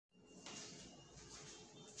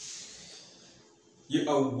You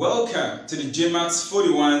are welcome to the GMAT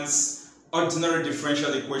 41's Ordinary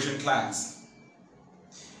Differential Equation class.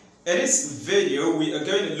 In this video, we are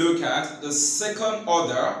going to look at the second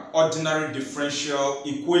order ordinary differential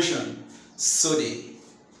equation, SOODE.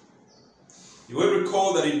 You will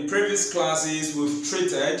recall that in previous classes we've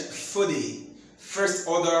treated SOODE, first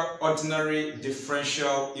order ordinary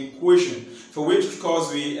differential equation, for which of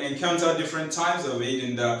course we encounter different types of it,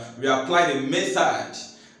 and we applied a method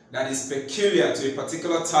that is peculiar to a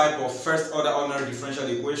particular type of first order ordinary differential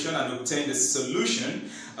equation and obtain the solution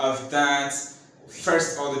of that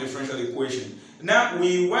first order differential equation. Now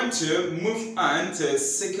we want to move on to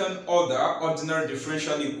second order ordinary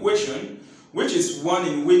differential equation, which is one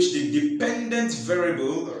in which the dependent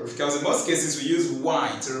variable, because in most cases we use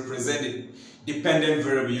y to represent the dependent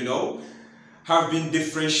variable, have been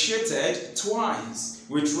differentiated twice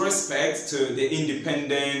with respect to the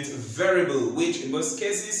independent variable, which in most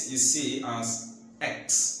cases you see as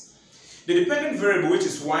x. The dependent variable, which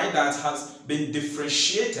is y, that has been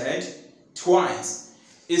differentiated twice,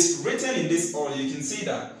 is written in this order. You can see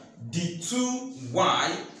that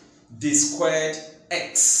d2y d squared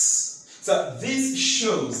x. So this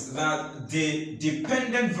shows that the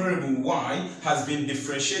dependent variable y has been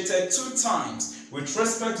differentiated two times with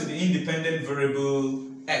respect to the independent variable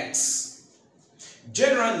x.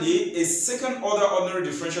 Generally, a second order ordinary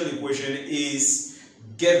differential equation is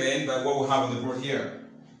given by what we have on the board here.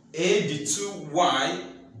 A d2y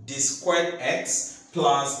d squared x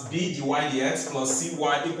plus b dy dx plus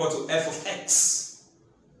cy equal to f of x.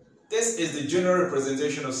 This is the general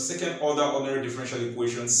representation of second order ordinary differential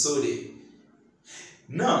equation, SOODE.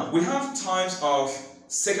 Now, we have types of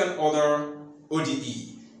second order ODE.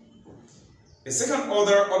 A second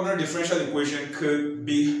order ordinary differential equation could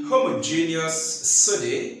be homogeneous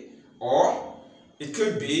SOODE, or it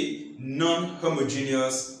could be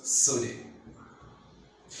non-homogeneous SOODE.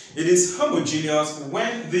 It is homogeneous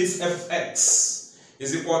when this f of x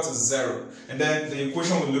is equal to 0, and then the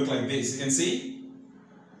equation will look like this. You can see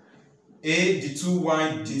a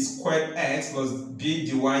d2y d squared x plus b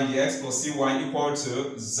dy dx plus cy equal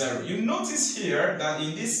to 0. You notice here that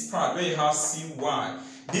in this part where you have cy,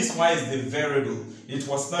 this y is the variable. It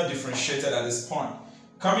was not differentiated at this point.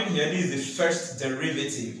 Coming here, this is the first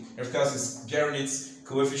derivative. Of course, it's bearing its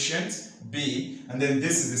coefficient b, and then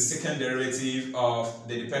this is the second derivative of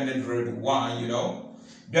the dependent variable y,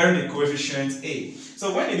 bearing the coefficient a.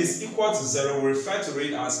 So when it is equal to 0, we refer to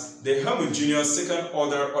it as the homogeneous second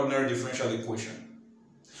order ordinary differential equation.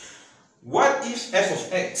 What if f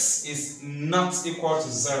of x is not equal to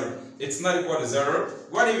 0? It's not equal to 0.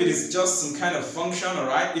 What if it is just some kind of function,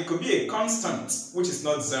 alright? It could be a constant, which is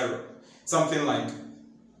not 0. Something like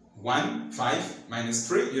 1, 5, minus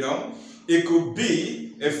 3, It could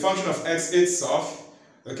be a function of x itself,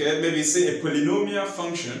 okay? Maybe say a polynomial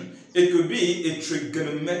function. It could be a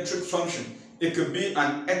trigonometric function. It could be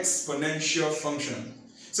an exponential function.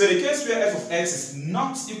 So in the case where f of x is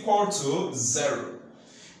not equal to 0,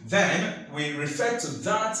 then we refer to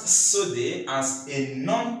that SOODE as a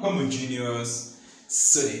non-homogeneous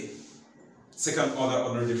SOODE. Second order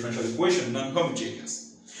ordinary differential equation,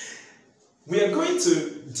 non-homogeneous. We are going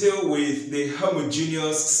to deal with the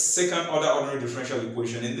homogeneous second order ordinary differential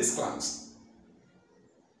equation in this class.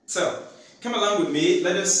 So, come along with me,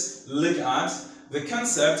 let us look at the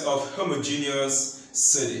concept of homogeneous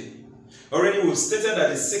SOODE. Already we've stated that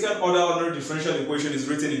the second order ordinary differential equation is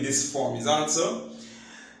written in this form, is that so?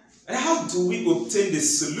 And how do we obtain the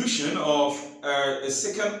solution of a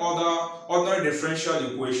second order ordinary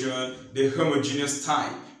differential equation, the homogeneous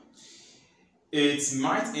type? It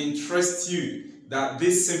might interest you that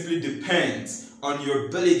this simply depends on your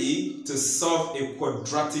ability to solve a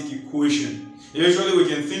quadratic equation. Usually we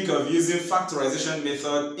can think of using factorization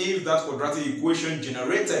method if that quadratic equation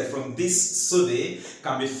generated from this SOODE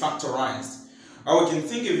can be factorized. Or we can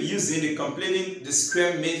think of using the completing the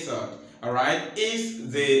square method, alright,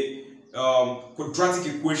 if the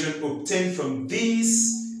quadratic equation obtained from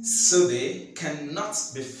this SOODE cannot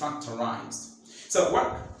be factorized. So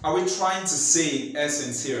what are we trying to say in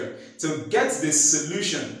essence here? To get the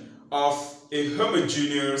solution of a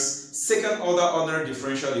homogeneous second order ordinary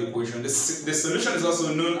differential equation, the solution is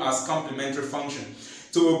also known as complementary function.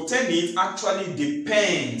 To obtain it actually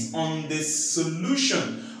depends on the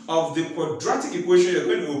solution of the quadratic equation you're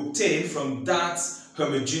going to obtain from that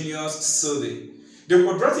homogeneous SOODE. The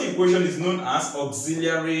quadratic equation is known as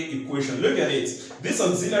auxiliary equation. Look at it. This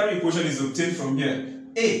auxiliary equation is obtained from here.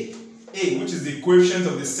 A, which is the coefficient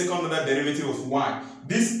of the second order derivative of y.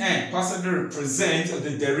 this n possibly represents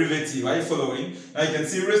the derivative. Are you following? Now you can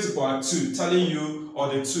see raised to power 2 telling you or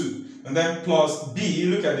the 2. And then plus b,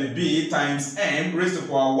 look at the b, times m raised to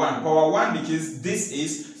power 1. Power 1 because this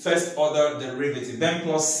is first order derivative. Then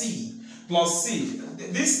plus c. Plus c.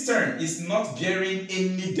 This term is not bearing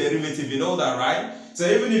any derivative, you know that, right? So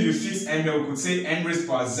even if you fix n here, we could say n raised to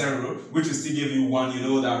power 0, which will still give you 1, you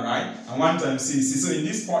know that, right? And 1 times c. So in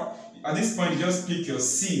this part, at this point, you just pick your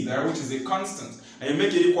c there, which is a constant, and you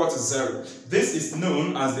make it equal to 0. This is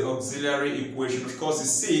known as the auxiliary equation. Of course, you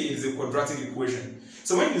see it is a quadratic equation.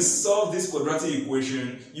 So when you solve this quadratic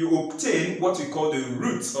equation, you obtain what we call the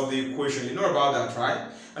root of the equation. You know about that, right?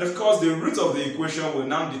 And of course, the root of the equation will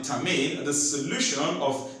now determine the solution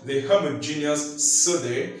of the homogeneous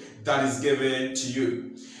SOODE that is given to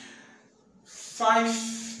you.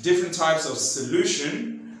 5 different types of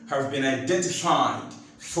solution have been identified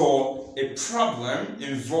for a problem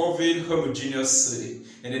involving homogeneous SOODE.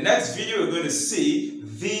 In the next video, we're going to see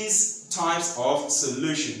these types of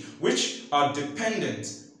solution which are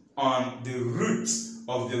dependent on the root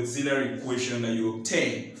of the auxiliary equation that you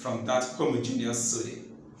obtain from that homogeneous SOODE.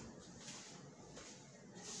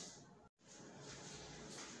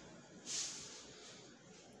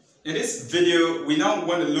 In this video, we now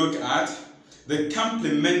want to look at the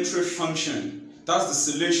complementary function. That's the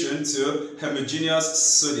solution to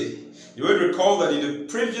homogeneous SOODE. You will recall that in the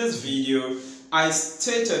previous video, I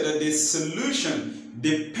stated that the solution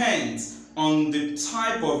depends on the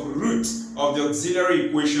type of root of the auxiliary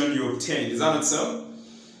equation you obtain. Is that not so?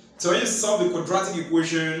 So when you solve the quadratic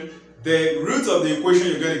equation, the root of the equation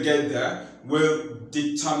you're going to get there will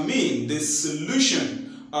determine the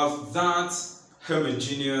solution of that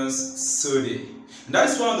homogeneous SOODE. And that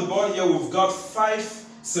is why on the board here we've got 5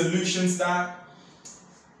 solutions that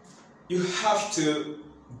you have to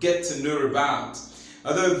get to know about.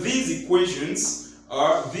 Although these equations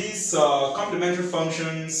are these complementary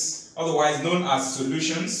functions, otherwise known as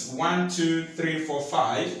solutions, 1, 2, 3, 4,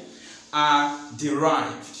 5, are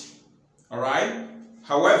derived. Alright?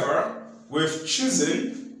 However, we've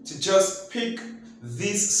chosen to just pick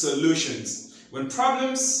these solutions. When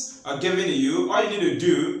problems are given to you, all you need to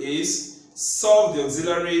do is solve the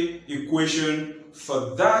auxiliary equation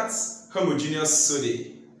for that homogeneous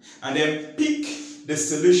SOODE and then pick the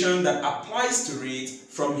solution that applies to it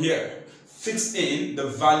from here. Fix in the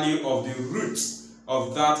value of the root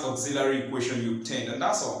of that auxiliary equation you obtained, and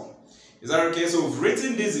that's all. Is that okay? So we've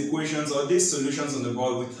written these equations or these solutions on the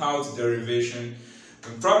board without derivation.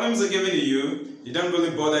 When problems are given to you, you don't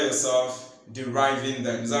really bother yourself deriving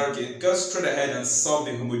them. Is that okay? Go straight ahead and solve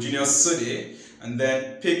the homogeneous SOODE and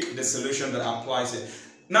then pick the solution that applies it.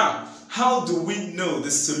 Now, how do we know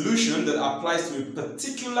the solution that applies to a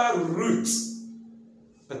particular root,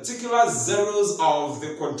 particular zeros of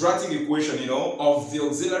the quadratic equation, of the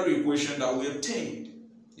auxiliary equation that we obtained?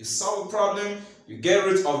 You solve a problem, you get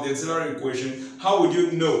rid of the auxiliary equation. How would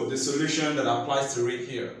you know the solution that applies to it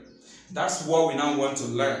here? That's what we now want to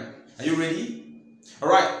learn. Are you ready?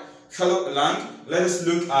 Alright, follow along. Let us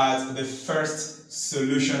look at the first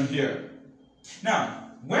solution here.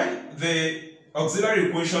 Now, when the auxiliary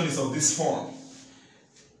equation is of this form,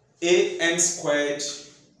 an squared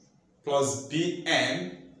plus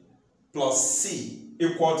bn plus c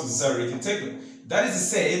equal to 0, you can take it. That is to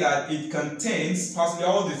say that it contains possibly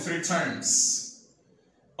all the 3 terms.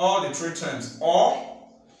 All the 3 terms. Or,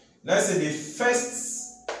 let's say the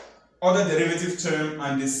first order derivative term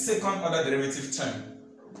and the second order derivative term.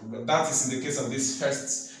 That is in the case of this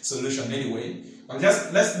first solution anyway. But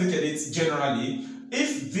let's look at it generally.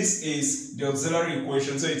 If this is the auxiliary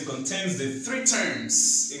equation, so it contains the 3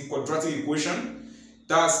 terms in quadratic equation,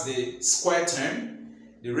 that's the square term,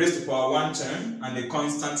 the raised to power 1 term, and the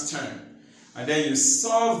constant term. And then you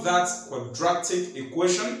solve that quadratic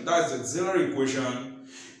equation, that's the auxiliary equation,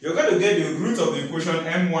 you're going to get the root of the equation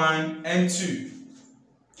m1, m2.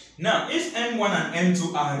 Now, if m1 and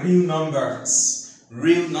m2 are real numbers,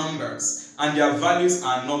 and their values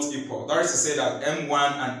are not equal, that is to say that m1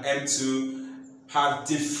 and m2 have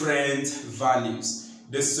different values.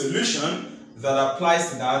 The solution that applies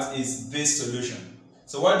to that is this solution.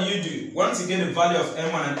 So what do? Once you get the value of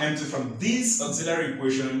m1 and m2 from this auxiliary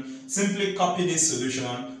equation, simply copy this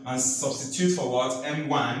solution and substitute for what?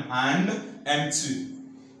 m1 and m2.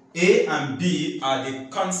 A and b are the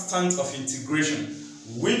constants of integration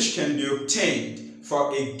which can be obtained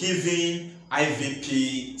for a given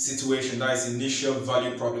IVP situation, that is initial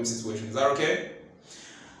value problem situation. Is that okay?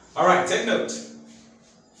 Alright, take note.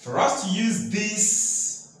 For us to use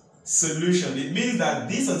this solution, it means that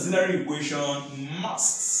this auxiliary equation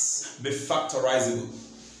must be factorizable.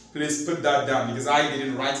 Please put that down because I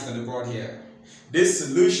didn't write it on the board here. This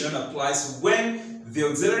solution applies when the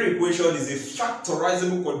auxiliary equation is a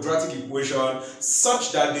factorizable quadratic equation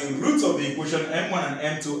such that the roots of the equation m1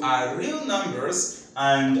 and m2 are real numbers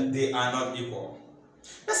and they are not equal.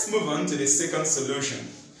 Let's move on to the second solution.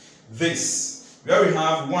 This, where we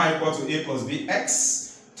have y equal to a plus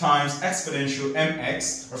bx times exponential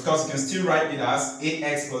mx. Of course, you can still write it as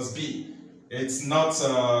ax plus b. It's not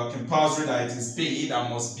compulsory that it is b that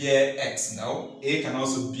must bear x. No, a can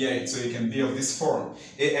also bear it, so it can be of this form: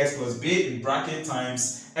 ax plus b in bracket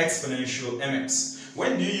times exponential mx.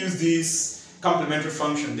 When do you use this complementary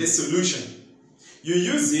function, this solution? You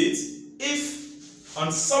use it if,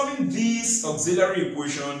 on solving this auxiliary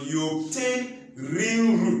equation, you obtain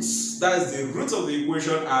real roots. That is, the roots of the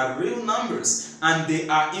equation are real numbers and they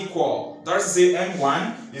are equal. That is to say,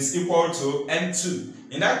 m1 is equal to m2.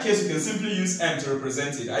 In that case, you can simply use m to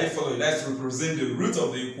represent it. Are you following? That's to represent the root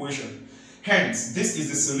of the equation. Hence, this is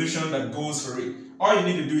the solution that goes for it. All you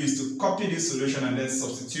need to do is to copy this solution and then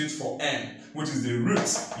substitute for m, which is the root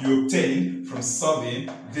you obtain from solving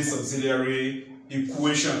this auxiliary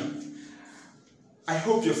equation. I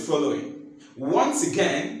hope you're following. Once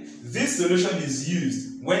again, this solution is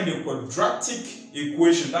used when the quadratic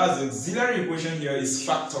equation, that's the auxiliary equation here, is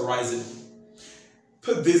factorizable.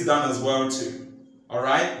 Put this down as well too.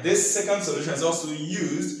 Alright, this second solution is also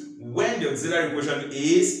used when the auxiliary equation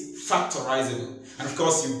is factorizable. And of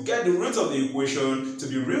course, you get the root of the equation to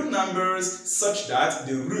be real numbers such that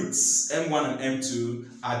the roots m1 and m2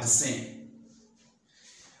 are the same.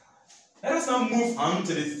 Let us now move on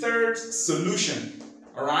to the third solution.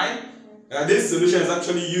 Alright, this solution is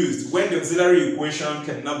actually used when the auxiliary equation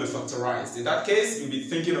cannot be factorized. In that case, you'll be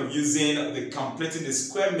thinking of using the completing the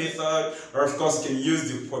square method, or of course, you can use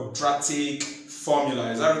the quadratic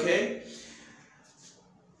formula. Is that okay?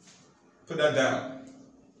 Put that down.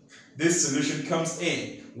 This solution comes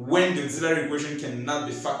in when the auxiliary equation cannot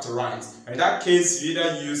be factorized. In that case, you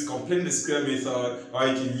either use completing the square method or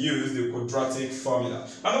you can use the quadratic formula.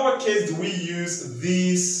 And in what case do we use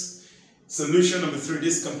this solution number 3,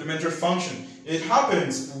 this complementary function? It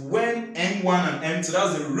happens when m1 and m2,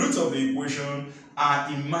 that's the root of the equation,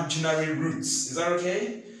 are imaginary roots. Is that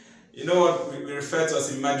okay? You know what we refer to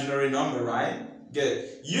as imaginary number, right? Good.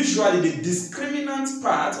 Usually the discriminant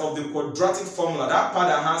part of the quadratic formula, that part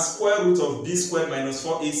that has square root of b squared minus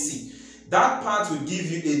 4ac, that part will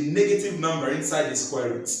give you a negative number inside the square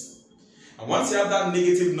root. And once you have that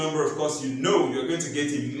negative number, of course, you know you're going to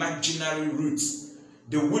get imaginary roots.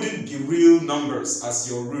 They wouldn't be real numbers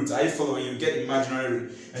as your root. Are you following? You get imaginary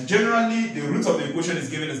root. And generally, the root of the equation is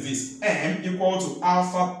given as this: m equal to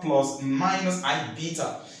alpha plus minus I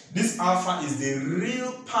beta. This alpha is the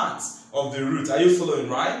real part of the root. Are you following,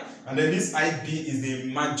 right? And then this IB is the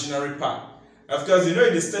imaginary part. Of course, you know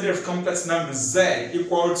in the study of complex numbers, z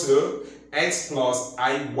equal to x plus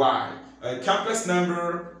iy. A complex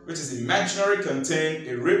number which is imaginary contains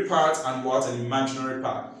a real part and what? An imaginary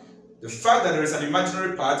part. The fact that there is an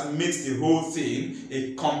imaginary part makes the whole thing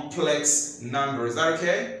a complex number. Is that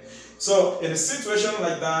okay? So in a situation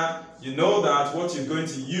like that, you know that what you're going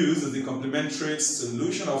to use as the complementary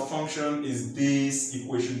solution or function is this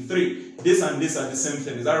equation 3. This and this are the same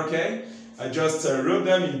thing. Is that okay? I just wrote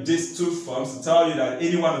them in these two forms to tell you that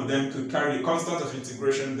any one of them could carry the constant of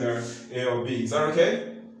integration there, a or b. Is that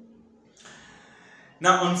okay?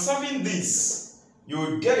 Now on solving this, you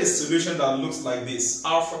will get a solution that looks like this: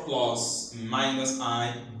 alpha plus minus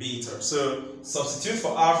I beta. So substitute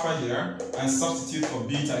for alpha here and substitute for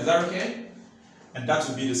beta. Is that okay? And that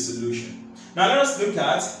will be the solution. Now let us look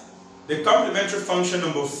at the complementary function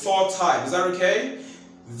number 4 type. Is that okay?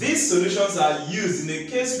 These solutions are used in a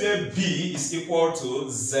case where b is equal to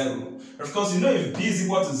 0. Of course, you know if b is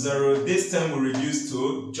equal to 0, this term will reduce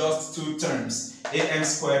to just 2 terms: am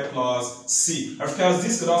squared plus c. Of course,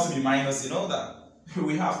 this could also be minus, you know that.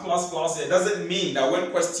 We have plus here. It doesn't mean that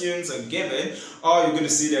when questions are given, all you're going to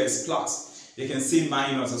see there is plus. You can see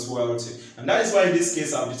minus as well too. And that is why in this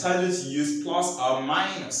case I've decided to use plus or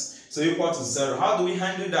minus. So equal to 0. How do we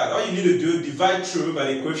handle that? All you need to do, divide through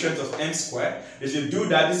by the coefficient of m squared. If you do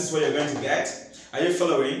that, this is what you're going to get. Are you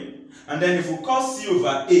following? And then if we call c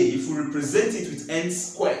over a, if we represent it with n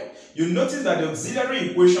squared, you notice that the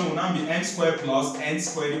auxiliary equation will now be m squared plus n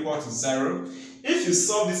squared equal to 0. If you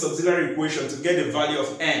solve this auxiliary equation to get the value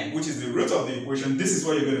of n, which is the root of the equation, this is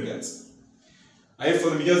what you're going to get. Are you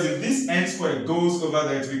following? Because if this n squared goes over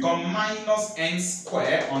there, it will become minus n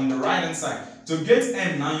squared on the right hand side. To get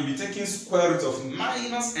n now, you'll be taking square root of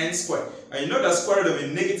minus n squared. And you know that square root of a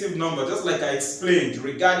negative number, just like I explained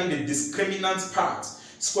regarding the discriminant part,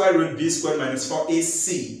 square root b squared minus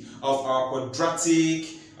 4ac of our quadratic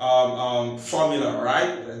formula,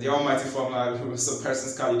 right? The almighty formula, so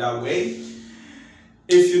persons call it that way.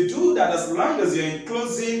 If you do that, as long as you're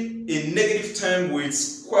enclosing a negative term with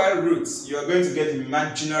square roots, you are going to get an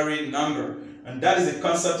imaginary number. And that is the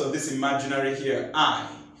concept of this imaginary here, I.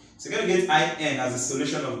 So you're going to get in as a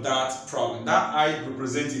solution of that problem. That I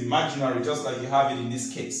represents imaginary, just like you have it in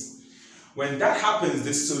this case. When that happens,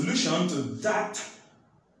 the solution to that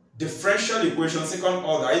differential equation, second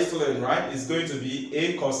order, are you following, right? Is going to be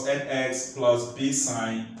a cos nx plus b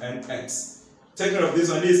sine nx. Take note of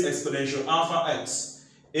this one, is exponential alpha x.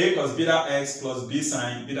 A cos beta x plus b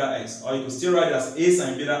sine beta x. Or you could still write it as a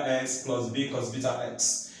sine beta x plus b cos beta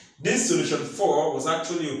x. This solution 4 was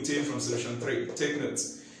actually obtained from solution 3. Take note.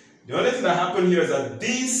 The only thing that happened here is that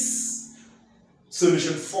this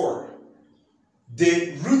solution 4,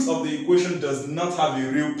 the root of the equation does not have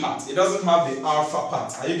a real part. It doesn't have the alpha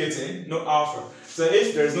part. Are you getting? No alpha. So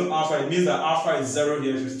if there is no alpha, it means that alpha is 0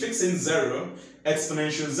 here. If you fix in 0,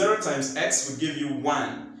 exponential 0 times x will give you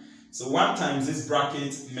 1. So 1 times this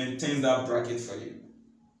bracket maintains that bracket for you.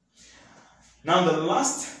 Now the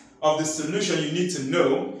last of the solution you need to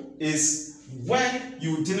know is when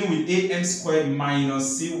you're dealing with am squared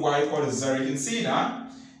minus cy equal to 0. You can see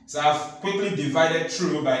that. So I've quickly divided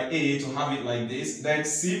through by a to have it like this. Then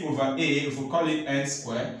c over a, if we call it n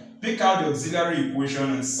squared, pick out the auxiliary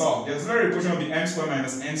equation and solve. The auxiliary equation will be m squared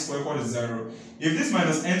minus n squared equal to 0. If this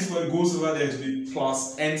minus n squared goes over there, it will be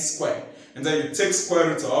plus n squared. And then you take square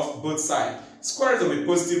root of both sides. Square root of a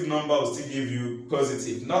positive number will still give you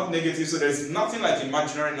positive, not negative. So there's nothing like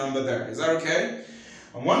imaginary number there. Is that okay?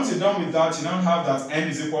 And once you're done with that, you now have that n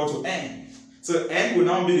is equal to n. So n will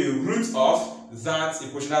now be the root of that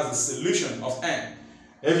equation. That's the solution of n.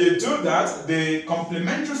 If you do that, the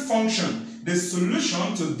complementary function, the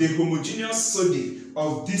solution to the homogeneous SOODE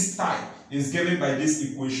of this type, is given by this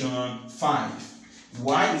equation 5.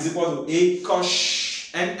 Y is equal to a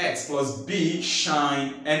cos nx plus b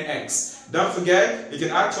sine nx. Don't forget, you can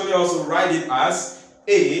actually also write it as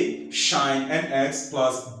a sine nx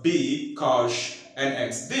plus b cos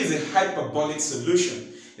nx. This is a hyperbolic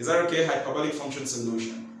solution. Is that okay? Hyperbolic function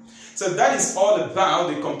solution. So that is all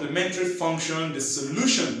about the complementary function, the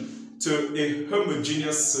solution to a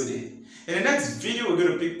homogeneous SOODE. In the next video, we're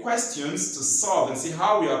going to pick questions to solve and see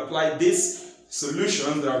how we apply these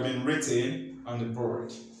solutions that have been written on the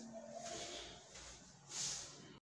board.